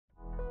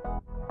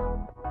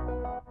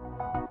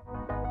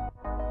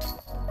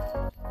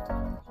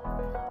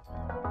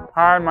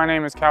Hi, my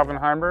name is Calvin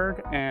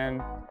Heimburg,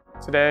 and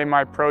today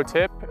my pro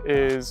tip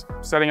is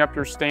setting up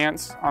your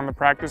stance on the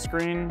practice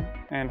green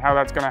and how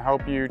that's going to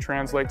help you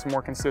translate to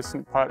more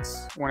consistent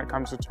putts when it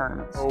comes to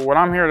tournaments. So what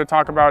I'm here to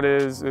talk about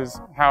is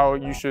how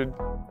you should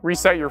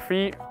reset your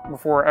feet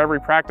before every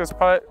practice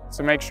putt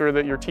to make sure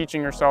that you're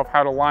teaching yourself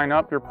how to line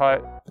up your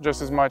putt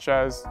just as much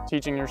as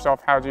teaching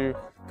yourself how to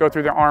go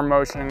through the arm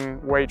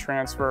motion, weight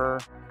transfer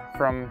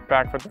from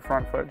back foot to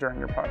front foot during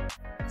your putt.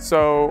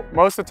 So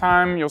most of the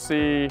time you'll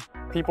see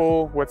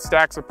people with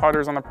stacks of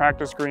putters on the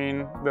practice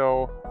green.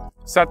 They'll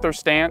set their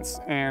stance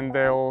and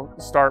they'll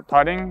start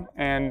putting,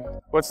 and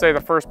let's say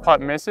the first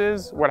putt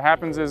misses. What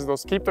happens is they'll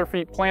keep their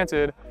feet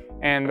planted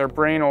and their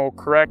brain will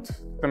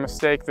correct the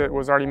mistake that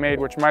was already made,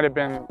 which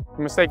the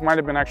mistake might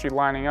have been actually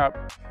lining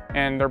up,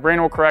 and their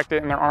brain will correct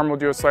it and their arm will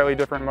do a slightly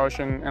different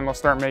motion and they'll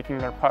start making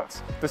their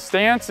putts. The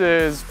stance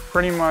is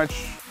pretty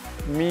much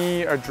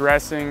me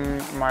addressing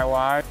my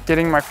lie,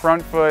 getting my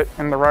front foot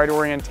in the right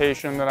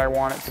orientation that I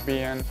want it to be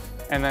in,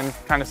 and then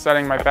kind of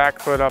setting my back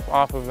foot up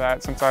off of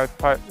that since I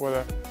putt with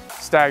a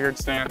staggered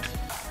stance.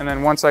 And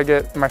then once I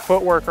get my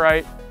footwork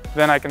right,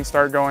 then I can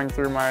start going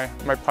through my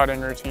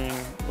putting routine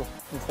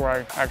before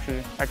I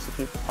actually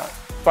execute the putt.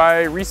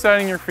 By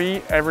resetting your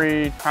feet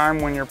every time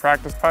when you're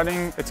practice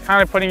putting, it's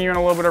kind of putting you in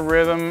a little bit of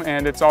rhythm,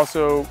 and it's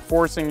also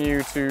forcing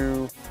you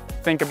to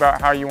think about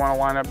how you want to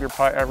line up your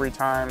putt every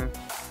time.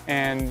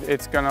 And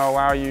it's going to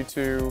allow you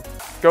to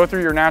go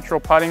through your natural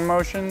putting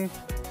motion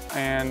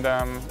and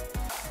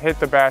hit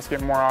the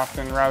basket more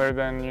often, rather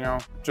than, you know,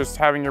 just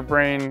having your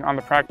brain on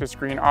the practice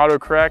screen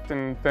auto-correct,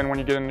 and then when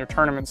you get in your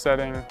tournament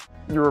setting,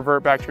 you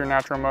revert back to your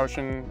natural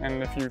motion,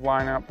 and if you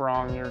line up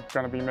wrong, you're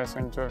going to be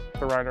missing to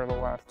the right or the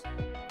left.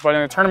 But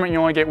in a tournament, you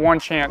only get one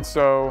chance,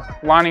 so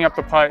lining up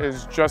the putt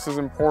is just as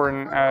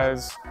important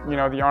as, you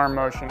know, the arm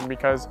motion,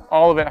 because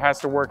all of it has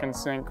to work in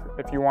sync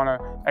if you want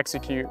to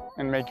execute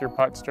and make your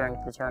putts during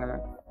the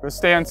tournament. The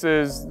stance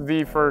is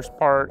the first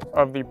part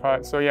of the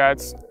putt, so yeah,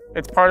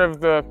 it's part of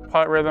the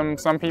putt rhythm.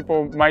 Some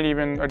people might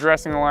even,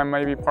 addressing the line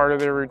might be part of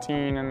their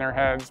routine in their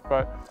heads,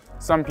 but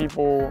some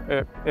people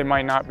it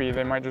might not be.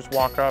 They might just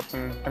walk up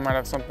and they might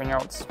have something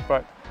else.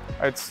 But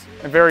it's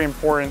very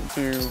important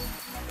to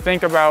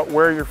think about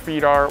where your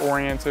feet are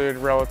oriented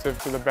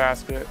relative to the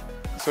basket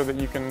so that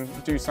you can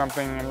do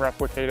something and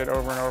replicate it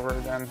over and over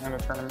again in a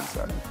tournament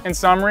setting. In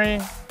summary,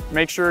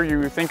 make sure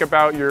you think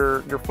about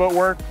your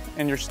footwork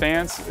and your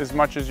stance as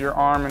much as your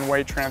arm and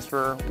weight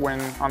transfer when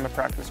on the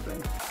practice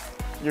green.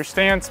 Your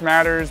stance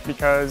matters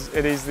because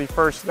it is the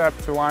first step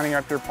to lining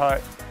up your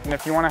putt. And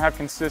if you want to have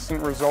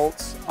consistent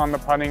results on the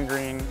putting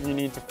green, you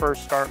need to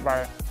first start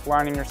by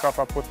lining yourself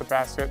up with the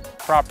basket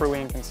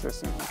properly and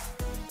consistently.